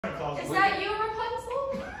Is that you, Rapunzel?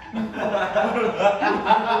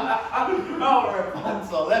 Oh,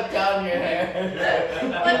 Rapunzel, let down your hair.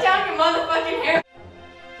 Let down your motherfucking hair.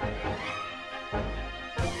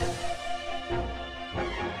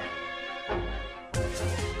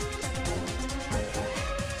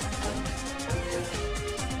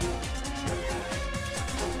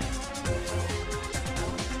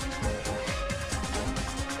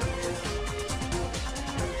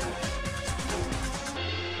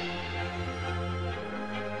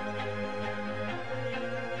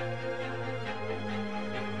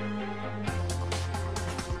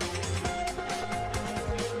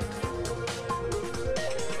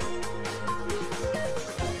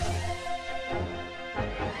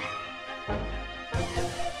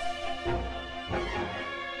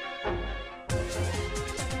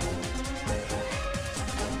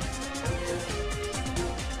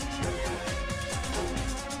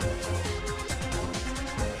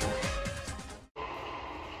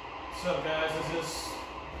 What's up, guys? This is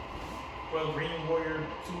Green Warrior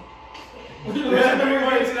 2. Green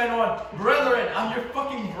Warrior 291. Brethren, I'm your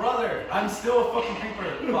fucking brother. I'm still a fucking creeper.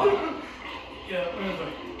 Fuck. Yeah,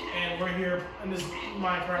 and we're here in this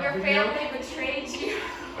Minecraft Your video. family betrayed you.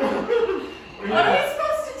 What are we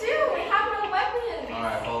supposed to do? We have no weapons.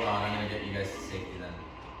 Alright, hold on. I'm gonna get you guys to safety then.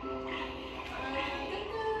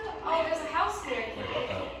 Oh, there's a house there. Wait, what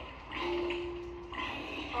the?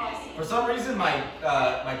 Oh, I see. For some reason, my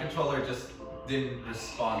my controller just didn't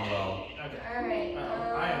respond well. Okay. Alright.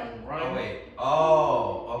 I am running. Oh wait.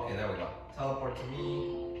 Oh, okay. There we go. Teleport to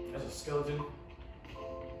me. That's a skeleton.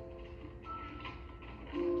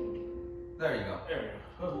 There you go. There we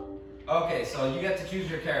go. Okay, so you get to choose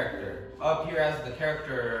your character. Up here has the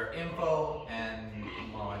character info and,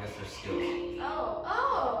 well, I guess there's skills.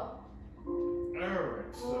 Oh.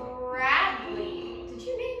 Alright, so. Bradley. Did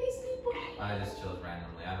you name these people? I just chose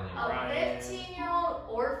randomly. I don't even know. A 15-year-old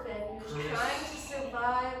orphan who's trying to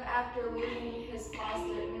survive after losing his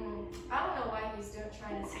foster. I don't know why he's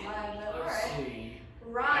trying to survive, but Let's alright. see.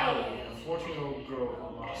 Ryan. A 14-year-old girl who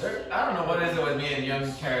lost. I don't know what is it with me and young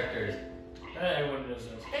characters. Everyone does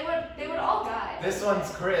this. They would all die. This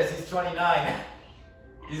one's Chris. He's 29.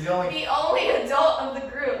 He's the only. The only adult of the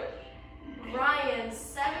group. Ryan,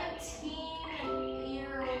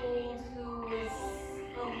 17-year-old who was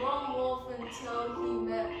a lone wolf until he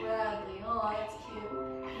met Bradley. Oh, that's cute.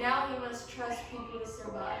 Now he must trust people to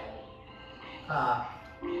survive. Huh.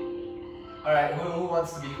 All right. Who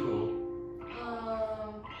wants to be who?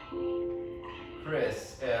 Chris.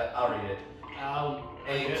 I'll read it. A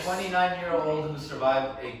 29-year-old who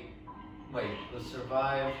survived a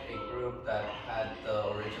group that had the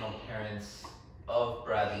original parents of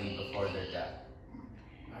Bradley before their death.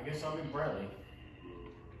 I guess I'll be Bradley.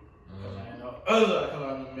 Because I know. Because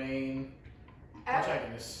I'm the main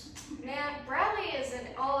protagonist. Man, Bradley is in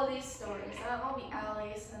all of these stories. I'll be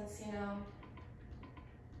Allie since,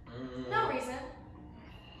 no reason.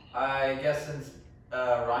 I guess since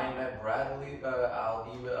Ryan met Bradley, I'll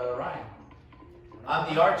be Ryan.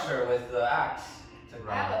 I'm the archer with the axe to I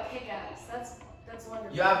grind. have a pickaxe. That's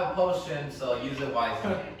wonderful. You have a potion, so use it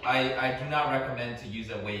wisely. I do not recommend to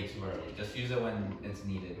use it way too early. Just use it when it's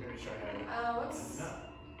needed. Pretty sure I have it. What's...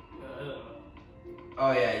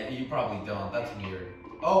 Oh yeah, you probably don't. That's weird.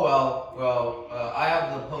 Oh well, I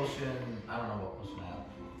have the potion. I don't know what potion I have.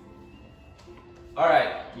 All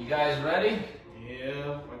right, you guys ready?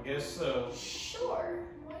 Yeah, I guess so. Sure.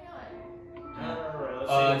 Why not? Alright,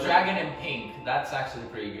 let's see. Dragon in pink. That's actually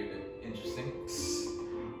pretty good. Interesting.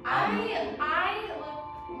 I look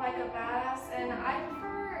like a badass, and I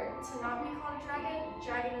prefer to not be called a dragon.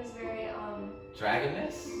 Dragon is very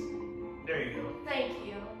Dragoness? There you go. Thank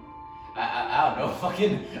you. I don't know.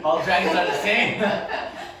 Fucking all dragons are the same.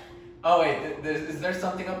 Oh wait, is there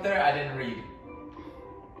something up there I didn't read?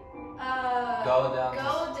 Go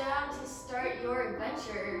down to start your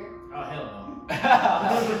adventure. Oh, hell no.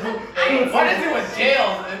 Hey, what is it with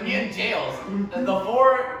jails? Me and jails. The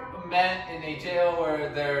 4 men in a jail where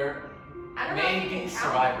they're main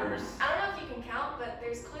survivors. I don't know if you can count, but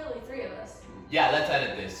there's clearly 3 of us. Yeah, let's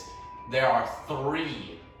edit this. There are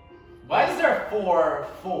 3. Why is there 4?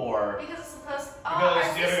 Because it's supposed to...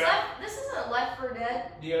 this isn't Left 4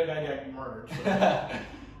 Dead. The other guy got murdered. So.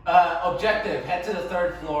 Objective, head to the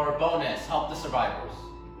 3rd floor. Bonus, help the survivors.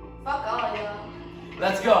 Fuck all of y'all.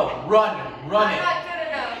 Let's go. Run it. I'm not good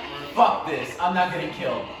enough. Fuck this. I'm not getting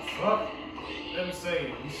killed. Fuck them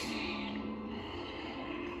sayings.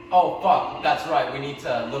 Oh, fuck. That's right. We need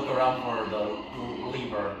to look around for the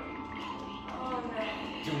lever. Oh, no.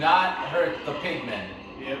 Do not hurt the pigmen.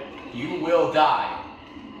 Yep. You will die.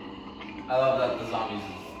 I love that the zombies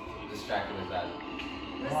is distracted with that.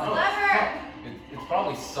 Where's Come the on. lever? It's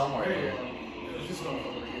probably somewhere There here. you go. It's just going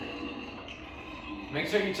over here. Make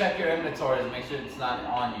sure you check your inventory and make sure it's not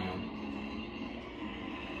on you.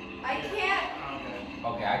 I can't. Okay.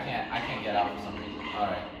 Okay, I can't get out for some reason.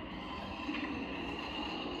 Alright.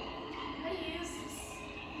 How do you use this?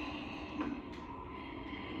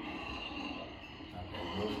 Okay,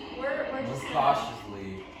 move. We're Move just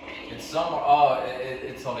cautiously. It's somewhere. Oh,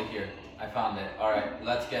 it's over here. I found it. Alright,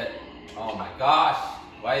 let's get. Oh my gosh.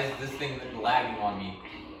 Why is this thing lagging on me?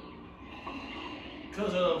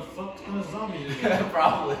 Because of fucked zombies again.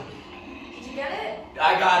 Probably. Did you get it?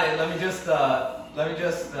 I got it. Let me just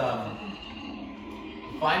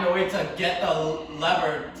find a way to get the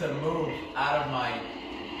lever to move out of my.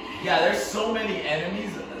 Yeah, there's so many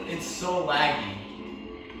enemies. It's so laggy.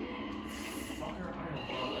 Fucker, I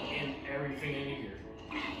am in everything in here.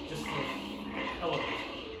 Just for hell of it.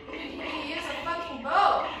 You use a fucking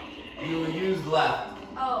bow. You use left,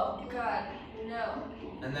 Oh god, no.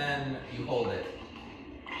 and then you hold it.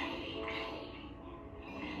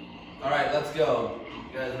 All right, let's go.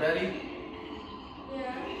 You guys ready?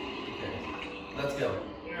 Yeah. Okay, let's go.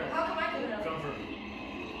 How come I can know? Come for me.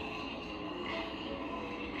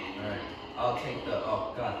 All right, I'll take the.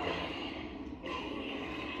 Oh god damn it.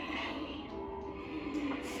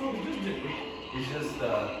 Fuck this dude. He's just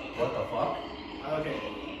what the fuck? Okay.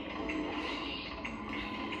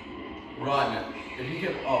 Run. If you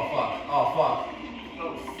can. Oh fuck. Oh fuck.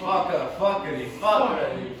 Oh, Fuckity.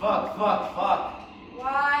 Fuckity. Fuck.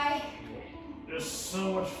 Why? There's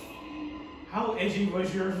so much. How edgy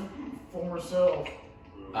was your former self?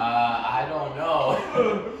 I don't know.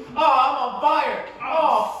 Oh, I'm on fire.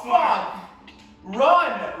 Oh fuck.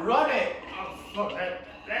 Run it. Oh, fuck.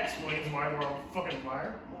 That explains why we're on fucking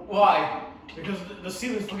fire. Why? Because the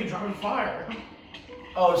ceiling's fucking dropping fire.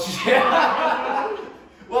 Oh shit.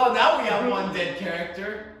 Well, now we have one dead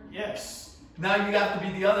character. Yes. Now you have to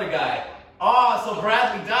be the other guy. Oh, so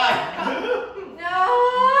Bradley died. No!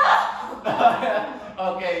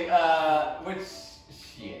 Okay, which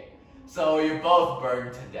shit. So you're both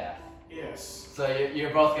burned to death. Yes. So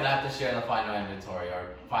you're both gonna have to share the final inventory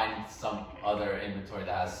or find some other inventory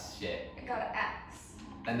that has shit. I got an axe.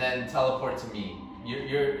 And then teleport to me.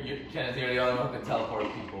 You're Kenneth, you're the only one who can teleport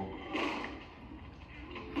people.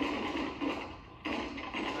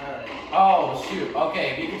 Alright. Oh shoot.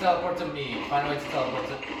 Okay, if you can teleport to me, find a way to teleport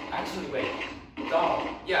to. Actually, wait. Oh,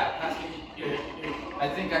 yeah. Pass me. Here. I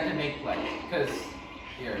think I can make play. Cause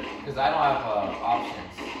I don't have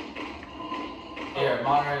options. Here,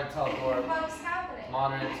 monitor and teleport. What's happening?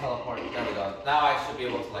 Monitor and teleport. There we go. Now I should be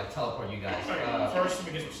able to like teleport you guys. Okay, first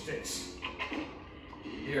let me get some sticks.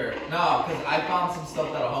 Here. No, cause I found some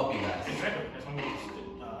stuff that'll help you guys. Exactly. That's what I'm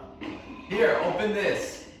going to Here, open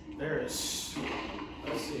this. There is.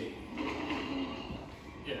 Let's see.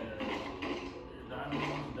 Yeah.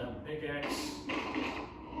 Diamond, diamond pickaxe.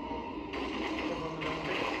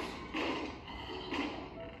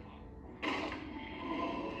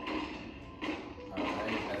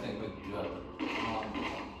 Alright, I think we do it.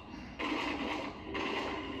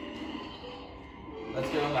 Let's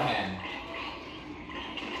give him a hand.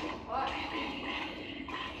 What?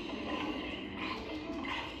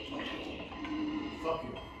 Fuck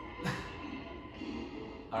you.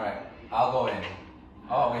 Alright, I'll go in.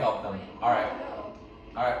 Oh, we helped them. Alright, No.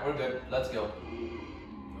 alright, we're good. Let's go.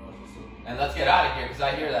 Oh, it's just a- And let's get out of here because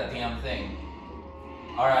I hear that damn thing.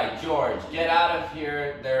 Alright, George, get out of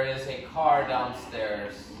here. There is a car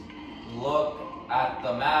downstairs. Look at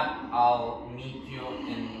the map. I'll meet you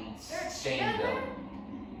in Stainville.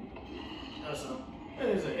 That's a.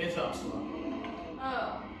 It's awesome.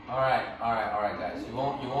 Oh. Alright, guys. You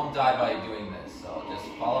won't die by doing this. So just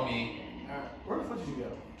follow me. Alright, where the fuck did you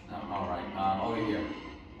go? Alright, over here.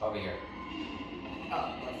 Over here.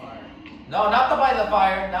 Ah, by fire. No, not by the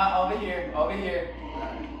fire. Not over here. Over here.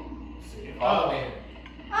 Alright. See. Follow me.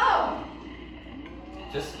 Oh!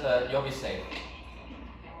 Just, you'll be safe.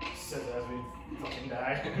 Says as we fucking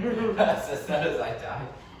die. As soon as I die.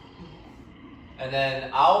 And then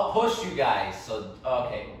I'll push you guys. So,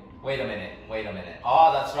 okay. Wait a minute.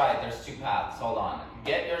 Oh, that's right. There's two paths. Hold on.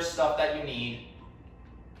 Get your stuff that you need.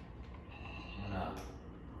 I'm gonna.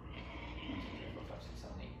 4, 5, 6,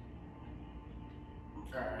 7,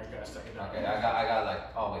 8. Alright, gotta stack it down. Okay, I got like.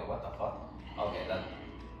 Oh wait, what the fuck? Okay, that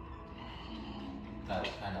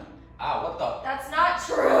kind of. Ah, what the? That's not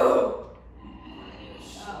true!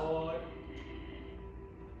 So,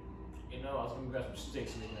 you know, I was gonna grab some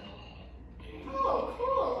sticks right now. Oh,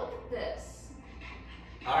 cool. Look at this.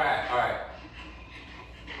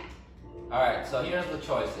 Alright, so here's the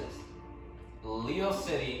choices. Leo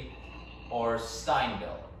City or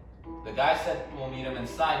Steinville. The guy said we'll meet him in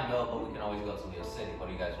Steinville, but we can always go to Leo City. What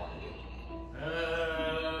do you guys want to do?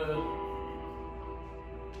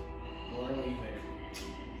 Lauren, what do you think?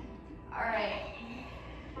 Alright.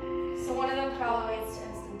 So one of them probably waits to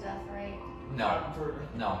instant death, right? No.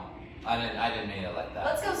 I didn't mean it like that.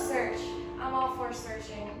 Let's go search. I'm all for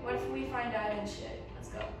searching. What if we find diamond shit? Let's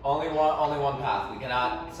go. Only one path. We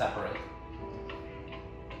cannot separate.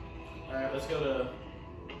 Alright, let's go to...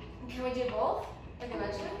 Can we do both? Like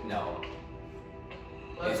eventually? No.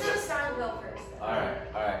 Let's go to Starville first. Then.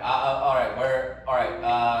 Alright.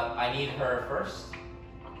 I need her first.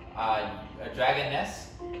 A dragoness.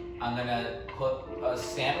 I'm gonna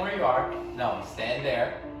stand where you are. No, stand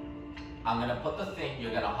there. I'm gonna put the thing.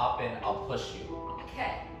 You're gonna hop in. I'll push you.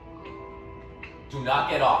 Okay. Do not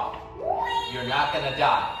get off. You're not gonna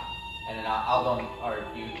die. And then I'll go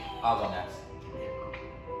next.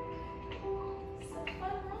 It's a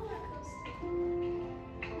fun roller coaster.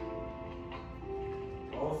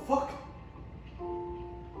 Oh, fuck.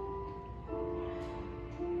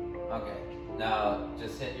 Okay. Now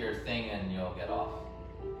just hit your thing and you'll get off.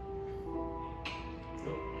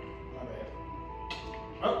 My bad.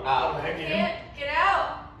 Oh, Ow. what the heck, you Can't get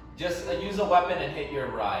out. Just use a weapon and hit your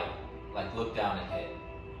ride. Like look down and hit.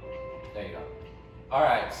 There you go.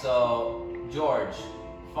 Alright, so George,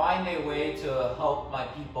 find a way to help my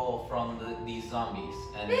people from these zombies.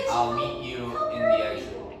 And Bitch, I'll meet you help in your the own exit.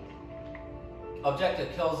 people.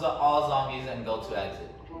 Objective, kills all zombies and go to exit.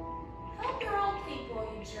 Help your own people,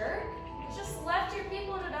 you jerk. You just left your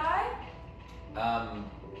people to die?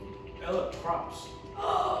 Ella, props.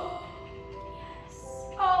 Oh, yes.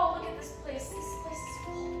 Oh, look at this place. This place is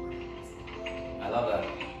full of crazy. I love that.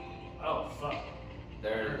 Oh, fuck.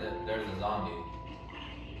 There's a zombie.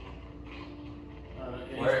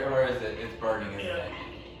 Yeah, Where is it? It's burning, isn't Yeah.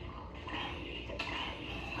 it?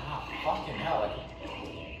 Ah, fucking hell.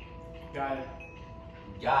 Got it.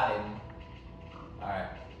 Got him. Alright.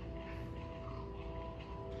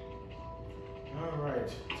 Alright.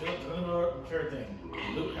 So, another third thing.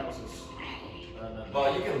 Loot houses.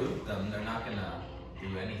 Well, you can loot them. They're not gonna do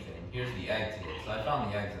anything. Here's the exit. So I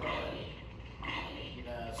found the exit already.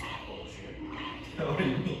 That's bullshit. What do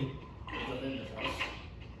you mean? There's nothing in this house.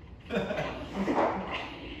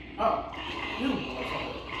 Oh, you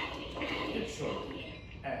motherfucker. Get your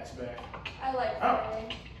ass back. I like Oh. farming.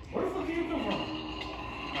 Where the fuck did you come from?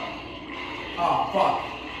 Oh, fuck.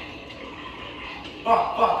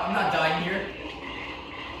 Fuck. I'm not dying here.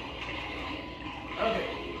 Okay.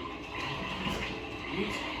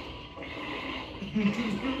 Yeet.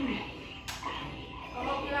 I'll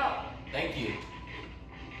help you out. Thank you.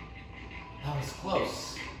 That was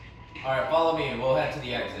close. Alright, follow me. We'll head to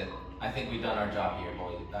the exit. I think we've done our job here,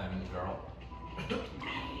 boy. Girl.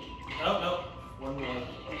 Oh, no. One more.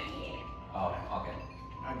 Oh, okay.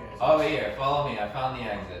 I guess. Over here. Follow me. I found the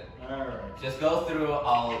exit. Alright. Just go through.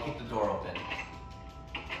 I'll keep the door open.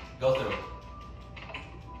 Go through.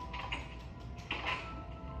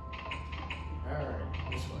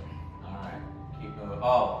 Alright. This way. Alright. Keep moving.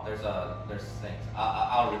 Oh, there's things.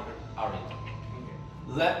 I'll read them. Okay.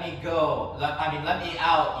 Let me go. Let me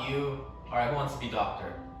out, you. Alright, who wants to be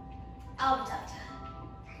doctor? I'll be doctor.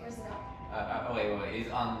 Where's the doctor? Wait.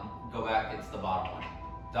 He's on. Go back. It's the bottom one.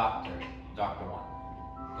 Doctor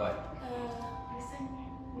 1. Go ahead. Listen.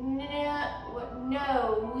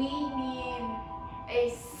 No, we need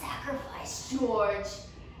a sacrifice, George.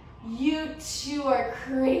 You two are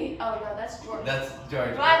crazy. Oh no, that's George. That's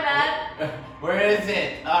George. My bad. Where is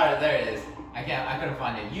it? Alright, there it is. I couldn't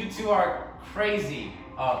find it. You two are crazy.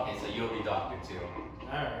 Oh, okay, so you'll be doctor too.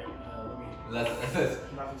 Alright. Let's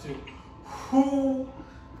Doctor 2.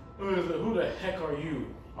 Who the heck are you?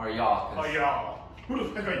 or y'all. Oh, y'all. Who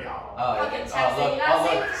the heck are y'all? Fucking Look. Texas.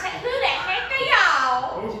 Who the heck are y'all?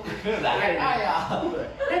 Who the heck are y'all? Who the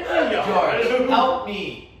heck are y'all? George, help me.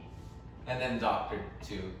 And then doctor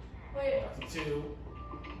 2. Wait. Doctor 2.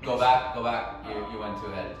 Go back. You went too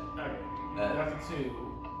ahead. Okay. Uh, Doctor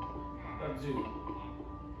 2.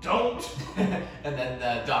 Don't! and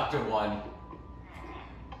then doctor 1.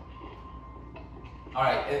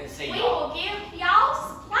 Alright, say We y'all. will give y'all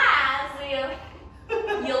supplies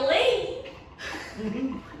if you leave.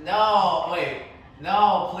 No, wait.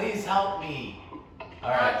 No, please help me.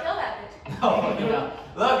 Alright. Kill that bitch. No.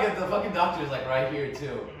 Look at the fucking doctor's like right here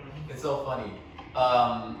too. It's so funny.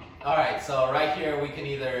 Alright, so right here we can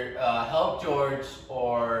either help George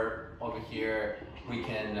or over here we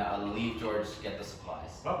can leave George to get the supplies.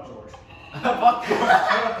 Fuck George. Fuck George.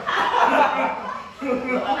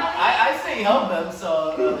 I say help them,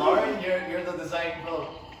 so Lauren, you're the deciding vote.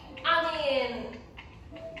 I mean,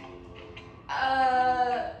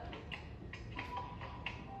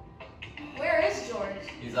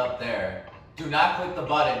 He's up there. Do not click the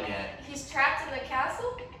button yet. He's trapped in the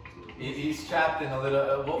castle? He's trapped in a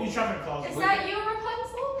little... He's trapped in a closet. Is that you,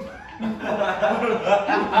 Rapunzel?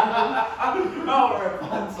 Oh,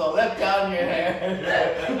 Rapunzel, let down your hair.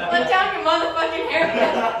 Let down your motherfucking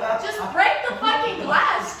hair. Just break the fucking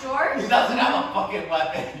glass, George. He doesn't have a fucking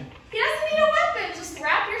weapon. He doesn't need a weapon. Just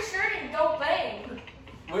wrap your shirt and go bang.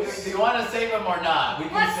 Do you want to save him or not? We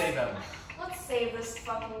can save him. Let's save this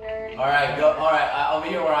fucking nerd. Alright, go. Alright, I'll be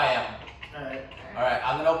here where I am. Alright.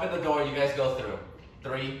 I'm gonna open the door. You guys go through.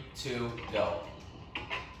 3, 2, go.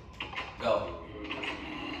 Go.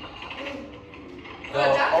 Go.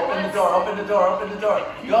 Open the door. Open the door. Open the door.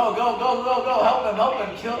 Go. Go. Go. Go. Go. Help him. Help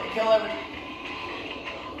him. Kill every.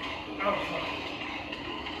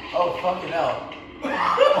 Oh fucking hell.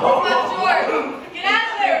 Fuck George. Get out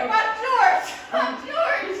of there. Fuck George. Fuck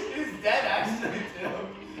George. He's dead actually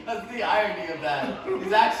too. That's the irony of that.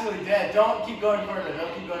 He's actually dead. Don't keep going further.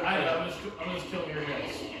 Don't keep going further. I'm just killing your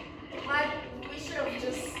guys. We should have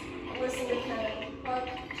just listened to Kenneth. Fuck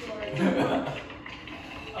George.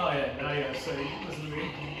 Oh yeah, now you gotta say, listen to me.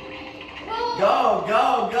 Well,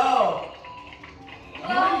 Go.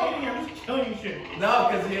 I'm just killing shit. No,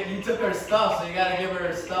 because you took her stuff, so you gotta give her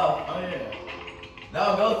her stuff. Oh yeah.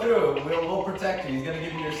 No, go through. We'll protect you. He's gonna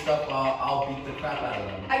give you your stuff. I'll beat the crap out of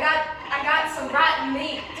them. I got some rotten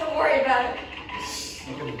meat. Don't worry about it.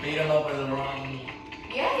 You can beat him up with the wrong.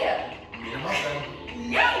 Yeah. Beat him up then.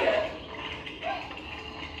 Yeah.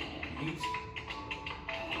 Eat.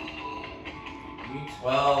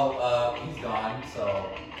 Well, he's gone. So.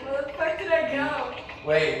 Where the fuck did I go?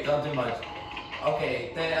 Wait, don't do much.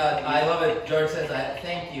 Okay, I love it. George says,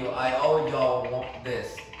 thank you. I owe y'all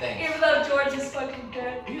this. Thanks. Even though George is fucking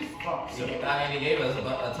dead. He's fucked. So, I mean, he gave us a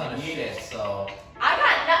ton of shit, so. I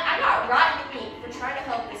got rotten meat for trying to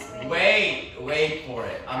help this man. Wait for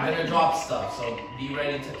it. I'm gonna drop stuff, so be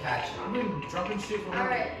ready to catch it. I've been dropping shit for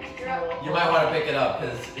Alright, drop. You might want to pick it up,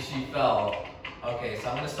 because she fell. Okay, so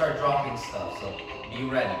I'm gonna start dropping stuff, so be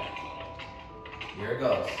ready. Here it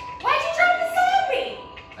goes. Why'd you drop the zombie?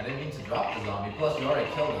 I didn't mean to drop the zombie, plus you already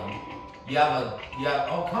killed him.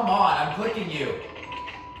 Oh come on, I'm clicking you.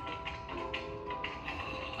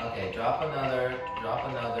 Okay, drop another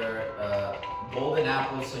golden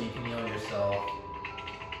apple so you can heal yourself.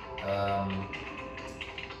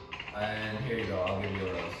 And here you go, I'll give you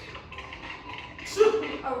a rose.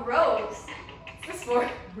 A rose? What's this for? I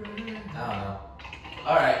don't know.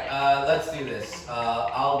 Alright, let's do this.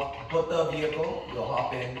 I'll put the vehicle, you'll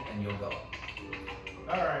hop in, and you'll go.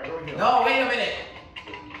 Alright, where we go? No, wait a minute!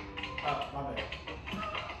 Oh, my bad.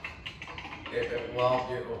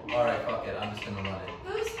 Alright, fuck it, I'm just gonna run it.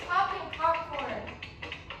 Who's popping popcorn?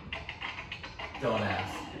 Don't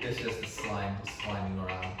ask. It's just a slime sliming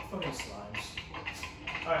around. Fucking slimes.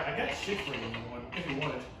 Alright, I got shit for you if you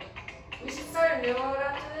want it. We should start a new mode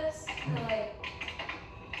after this. And like,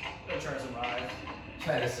 Try to survive.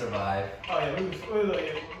 Try to survive. Oh yeah, we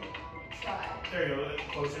try. there you go,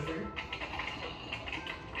 closer for you.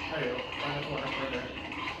 There you go, right in the corner, right there.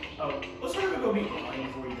 Oh, let's try to go meet Ryan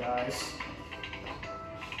before he dies.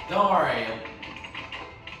 Don't worry.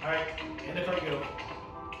 Alright, in the car you go.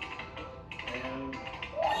 And...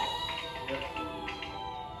 Yep.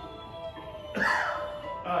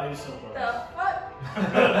 Ah, he's so close. The fuck?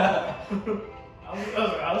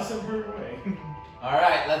 I was so far away.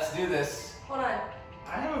 Alright, let's do this. Hold on.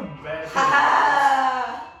 I have a bad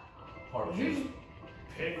Ha Poor Did pig. you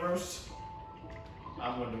pig roast?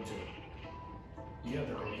 I'm gonna do too. You have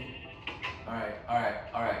the ready.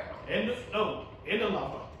 Alright. In the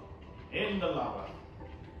lava. In the lava.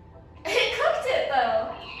 It cooked it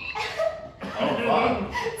though. Oh, fuck.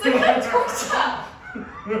 It's a good pork chop.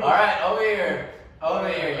 Alright, over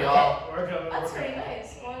here, y'all. We're coming. That's pretty nice.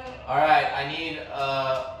 Alright, I need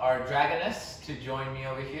our dragoness to join me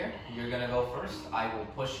over here. You're gonna go first. I will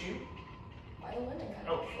push you. Why the winning?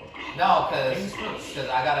 Oh, No, Ladies first. cause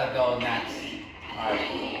I gotta go next.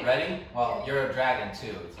 Alright, ready? Well, you're a dragon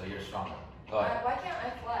too, so you're stronger. Go ahead. Why can't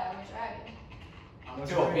I fly? I'm a dragon. I'm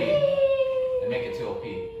 2 OP. And make it 2 OP.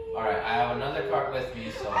 Alright, I have another cart with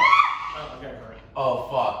me, so. Oh, I got a card. Oh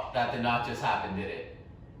fuck, that did not just happen, did it?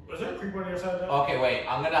 Was there a creep on your side though? Okay, wait,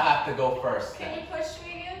 I'm gonna have to go first Can you then. push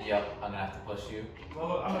me again? Yep, I'm gonna have to push you.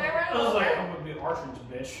 Well, Can I run I was over? like, I'm gonna be an archer's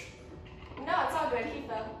bitch. No, it's all good. He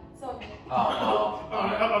fell. It's all good. Oh, well, I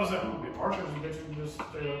alright. was like, I'm gonna be an archer's bitch and just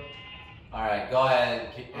straight up. Alright, go ahead,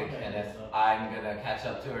 Okay. Kenneth. I'm gonna catch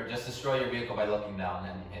up to her. Just destroy your vehicle by looking down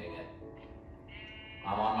and hitting it.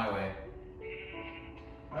 I'm on my way.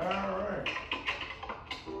 Alright.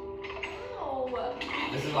 Oh.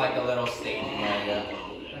 This is like a little staging area.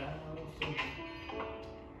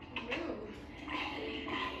 Rude.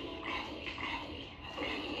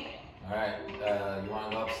 Alright, you wanna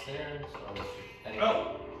go upstairs? Or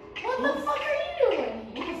Oh! What the fuck are you doing?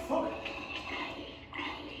 What the fuck?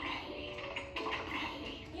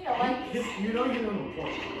 You know, like. You know you're doing a report,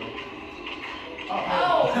 right?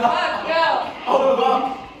 Oh, fuck, go! Oh, fuck!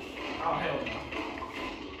 Oh, hell no.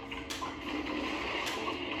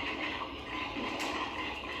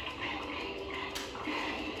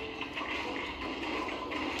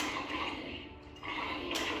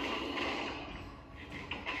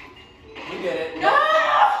 We get it. No!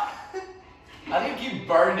 How do you keep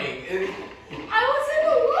burning? I was in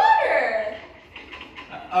the water!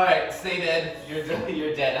 Alright, stay dead.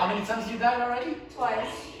 You're dead. How many times you died already? Twice.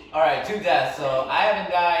 Alright, 2 deaths. So I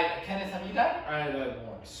haven't died. Kenneth, have you died? I died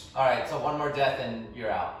once. Alright, so 1 more death and you're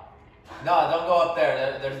out. No, don't go up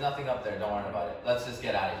there. There's nothing up there. Don't worry about it. Let's just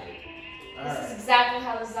get out of here. This is exactly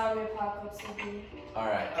how the zombie apocalypse will be.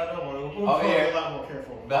 Alright. I don't worry. We'll Over be here. a lot more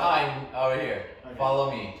careful. Behind, over here. Okay. Follow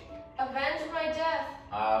me. Avenge my death.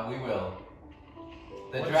 We will.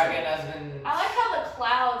 The What's dragon that? has been... I like how the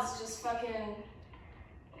clouds just fucking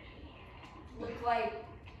look like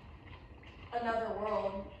another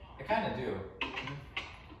world. I kind of do.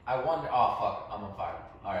 I wonder... Oh, fuck. I'm on fire.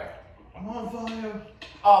 Alright. I'm on fire.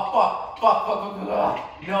 Oh, fuck. Fuck.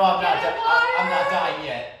 No, I'm not Get in I'm not water. dying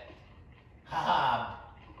yet. Haha.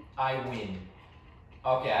 I win.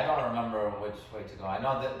 Okay, I don't remember which way to go. I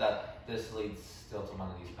know that this leads still to one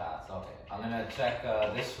of these paths. Okay. I'm gonna check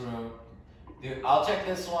this room. Dude, I'll check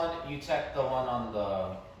this one. You check the one on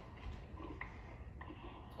the...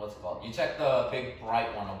 What's it called? You check the big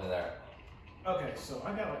bright one over there. Okay, so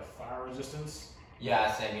I got like fire resistance.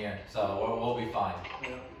 Yeah, same here. So we'll be fine.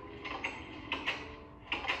 Yeah.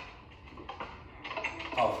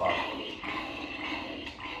 Oh, fuck.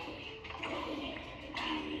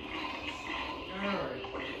 Alright.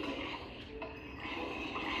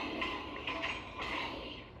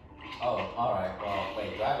 Oh, alright. Well,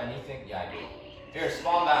 wait, do I have anything? Yeah, I do. Here,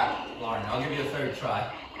 spawn back, Lauren. I'll give you a 3rd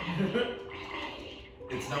try.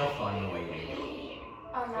 It's no fun waiting.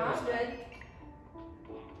 Oh, no, I'm good.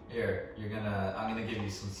 Here, I'm gonna give you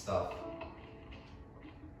some stuff.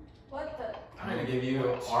 What the? I'm gonna give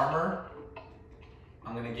you armor.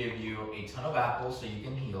 I'm gonna give you a ton of apples so you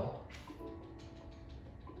can heal.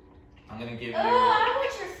 I'm gonna give you... I don't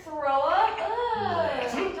want your throw up.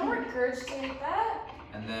 Don't regurgitate that.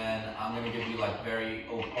 And then I'm gonna give you like very...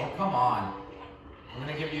 Oh, come on. I'm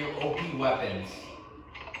gonna give you OP weapons.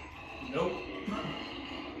 Nope.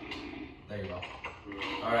 There you go.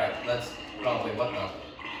 Alright, let's... Oh, wait, what the...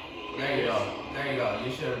 There you go. There you go.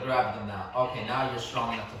 You should have grabbed them now. Okay, now you're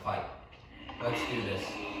strong enough to fight. Let's do this.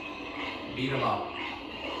 Beat him up.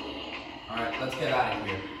 Alright, let's get out of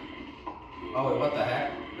here. Oh, wait, what the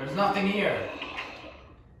heck? There's nothing here.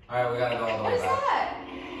 Alright, we gotta go all the What way is back.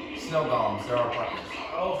 that? Snow golems, they're our partners.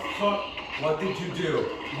 Oh, fuck. What did you do?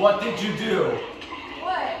 What did you do?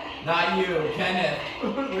 What? Not you, Kenneth.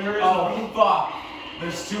 Where is Oh, it? fuck.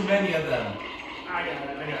 There's too many of them. I got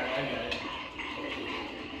it.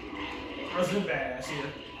 Resident badass here.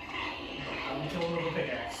 I'm killing with a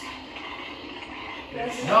pickaxe.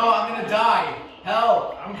 Yes. No, I'm gonna die.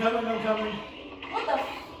 Help. I'm coming. What the?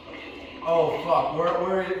 Oh, fuck.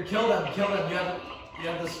 We're kill them. You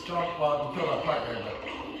have the strong... Well, you killed our partner, but...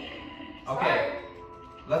 Okay. Sorry.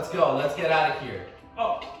 Let's go. Let's get out of here.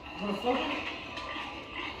 Oh, motherfucker.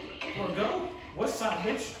 Wanna go? West side,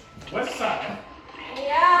 bitch. West side.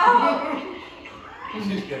 Yeah.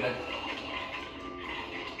 She's gonna...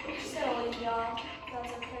 Just gonna leave y'all.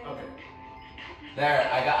 That's okay. Okay. There,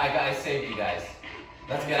 I saved you guys.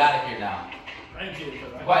 Let's get out of here now. Thank you.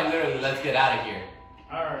 Quite literally, let's get out of here.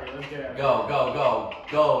 Alright, let's get out.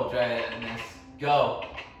 Go, Dragoness. Go.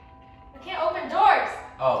 I can't open doors.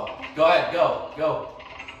 Oh, go ahead, go.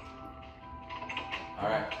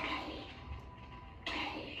 Alright.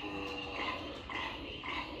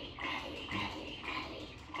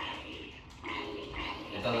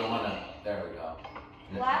 It doesn't wanna... There we go.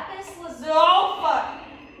 Lapis Lazuli. Oh fuck.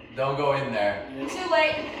 Don't go in there. Too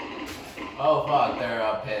late. Oh fuck,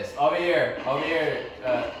 they're pissed. Over here,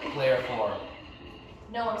 player 4.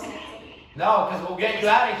 No one's safe. No, because we'll get you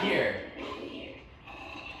out of here.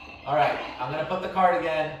 Alright, I'm gonna put the card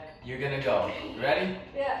again. You're gonna go. You ready?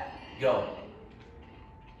 Yeah. Go.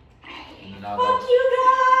 And then I'll Fuck go. you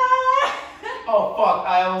guys. Oh fuck,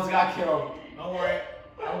 I almost got killed. Don't worry.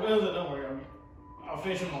 I'll go with it. Don't worry. I'll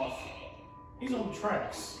finish him off. He's on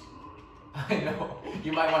tracks. I know.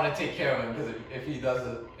 You might want to take care of him because if he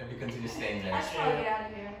continues staying I there. should probably get out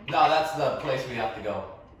of here. No, that's the place we have to go.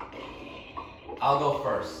 I'll go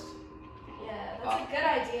first. Yeah, that's a good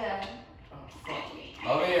idea. Oh, fuck.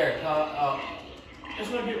 Over here, come. Oh. It's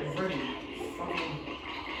gonna get ready. Fucking.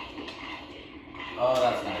 Oh,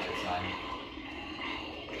 that's not a good sign.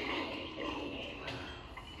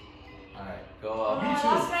 Alright, go Oh, up. I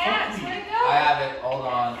lost my axe. Where'd it go? I have it. Hold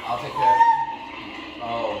on. I'll take care of it.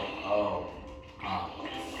 Oh.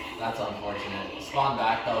 That's unfortunate. Spawn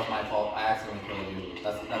back. That was my fault. I accidentally killed you.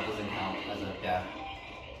 That doesn't count as a death.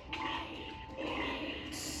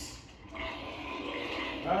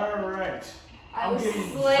 Alright. I was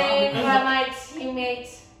slain by my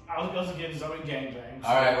teammate. I was also getting zombie gangbangs.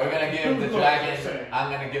 Alright, we're gonna give the dragon.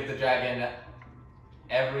 I'm gonna give the dragon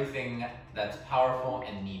everything that's powerful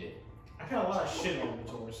and needed. I got a lot of shit in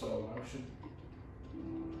inventory, so I should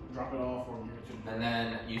drop it off or give it to And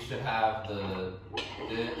then you should have the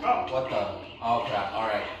oh. What the? Oh crap! All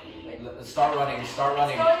right, start running. Start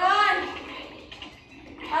running. What's going on?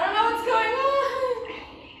 I don't know what's going on.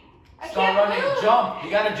 I Start can't running. move. Jump. You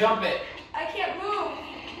gotta jump it. I can't move.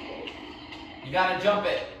 You gotta jump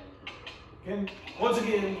it. Once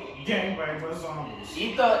again, gangbang by zombies.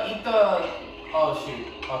 Eat the. Oh shoot.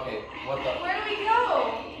 Okay. What the? Where do we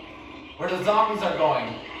go? Where the zombies are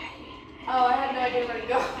going? Oh, I have no idea where to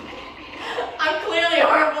go. I'm clearly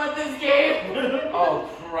horrible at this game. Oh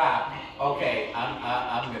crap. Okay,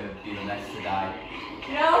 I'm gonna be the next to die.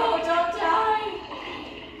 No, don't die.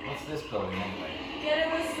 What's this building anyway? Get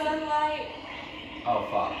in the sunlight. Oh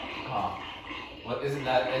fuck. Huh. What isn't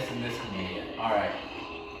that? Isn't this convenient? All right.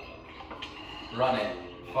 Run it.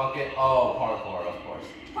 Fuck it. Oh, parkour, of course.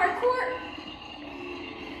 Parkour.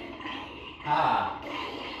 Ah.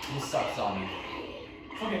 You suck, zombie.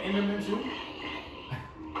 Fucking Enderman too?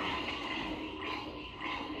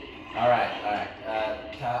 Alright.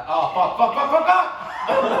 Oh, fuck.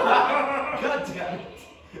 God damn it.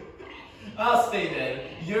 I'll stay dead.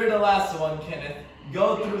 You're the last one, Kenneth.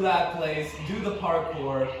 Go through that place, do the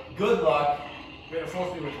parkour. Good luck. Better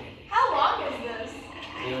force me with me. How long is this?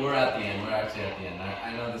 Yeah, we're at the end. We're actually at the end.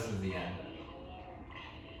 I know this is the end.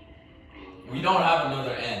 We don't have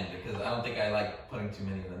another end because I don't think I like putting too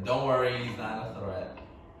many of them. Don't worry, he's not a threat.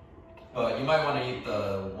 But you might want to eat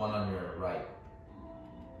the one on your right.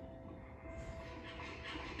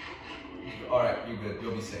 Alright, you're good.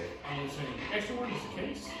 You'll be safe. I'm just saying, extra one is the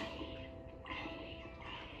case.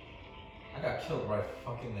 I got killed right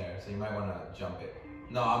fucking there, so you might want to jump it.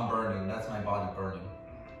 No, I'm burning. That's my body burning.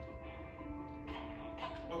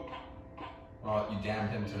 Oh. Well, you damned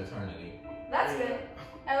him to eternity. That's good.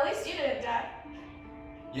 At least you didn't die.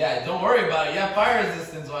 Yeah, don't worry about it. You have fire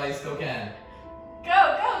resistance while you still can.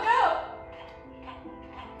 Go.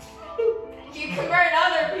 You can burn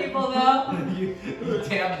other people though. you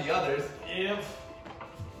damn the others. Yeah,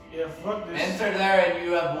 fuck this. Enter there and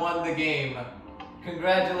you have won the game.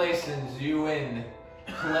 Congratulations, you win.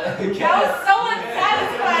 That was so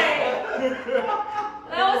unsatisfying.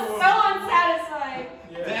 That was so unsatisfying.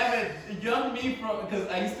 Yeah. Damn it, young me from, because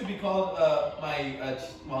I used to be called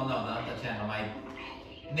well no, not the channel, my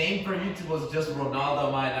name for YouTube was just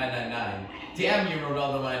Ronaldo My 999. Damn you,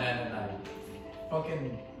 Ronaldo My 999.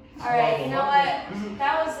 Fucking. Alright, you know what?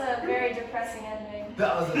 That was a very depressing ending.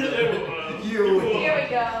 That was a you. Here we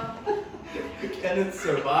go. Kenneth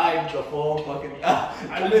survived the whole fucking. I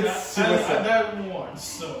died once,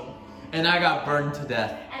 so. And I got burned to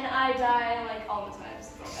death. And I die like all the time.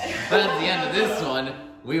 So That's the end of this one.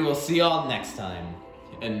 We will see y'all next time.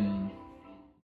 And